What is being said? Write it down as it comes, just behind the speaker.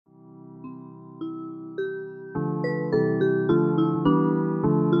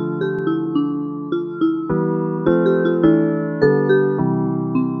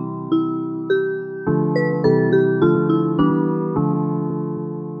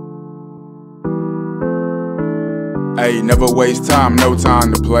Ayy, never waste time, no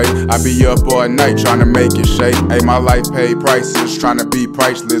time to play. I be up all night tryna make it shake. Ayy, my life paid prices, tryna be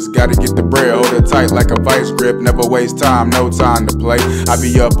priceless. Gotta get the bread, hold it tight like a vice grip. Never waste time, no time to play. I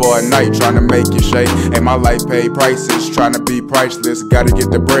be up all night tryna make it shake. Ayy, my life paid prices, tryna be priceless. Gotta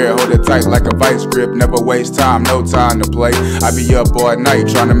get the bread, hold it tight like a vice grip. Never waste time, no time to play. I be up all night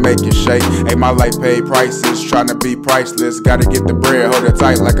tryna make it shake. Ayy, my life paid prices, tryna be priceless. Gotta get the bread, hold it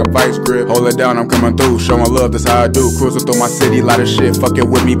tight like a vice grip. Hold it down, I'm coming through, showing love, that's how I do. Cruising through my city, lot of shit fucking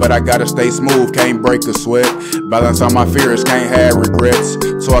with me, but I gotta stay smooth, can't break a sweat. Balance on my fears, can't have regrets.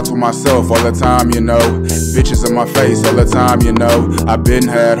 Talk to myself all the time, you know. Bitches in my face all the time, you know. I been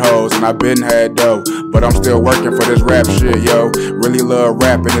had hoes and I been had dough, but I'm still working for this rap shit, yo. Really love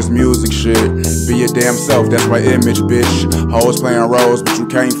rap and this music shit. Be your damn self, that's my image, bitch. Hoes playing roles, but you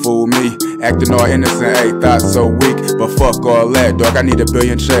can't fool me. Acting all innocent, ayy, thoughts so weak. But fuck all that, dog, I need a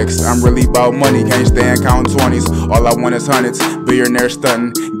billion checks. I'm really about money, can't stand counting 20s. All I want is hundreds, billionaire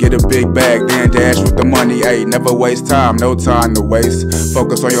stunting. Get a big bag, then dash with the money, ayy. Never waste time, no time to waste.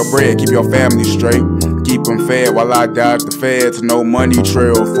 Focus on your bread, keep your family straight. Keep them fed while I dodge the feds. No money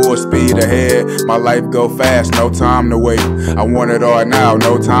trail, full speed ahead. My life go fast, no time to wait. I want it all now,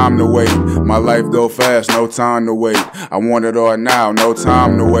 no time to wait. My life go fast, no time to wait. I want it all now, no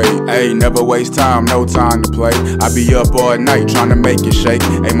time to wait. Ayy, never waste time, no time to play. I be up all night tryna make it shake.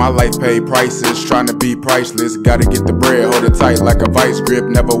 Ayy, my life paid prices, tryna be priceless. Gotta get the bread, hold it tight like a vice grip.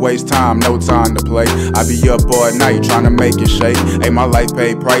 Never waste time, no time to play. I be up all night tryna make it shake. Ayy, my life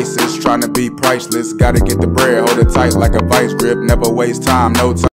paid prices, tryna be priceless. Gotta get the bread, hold it tight like a vice grip. Never waste time, no time.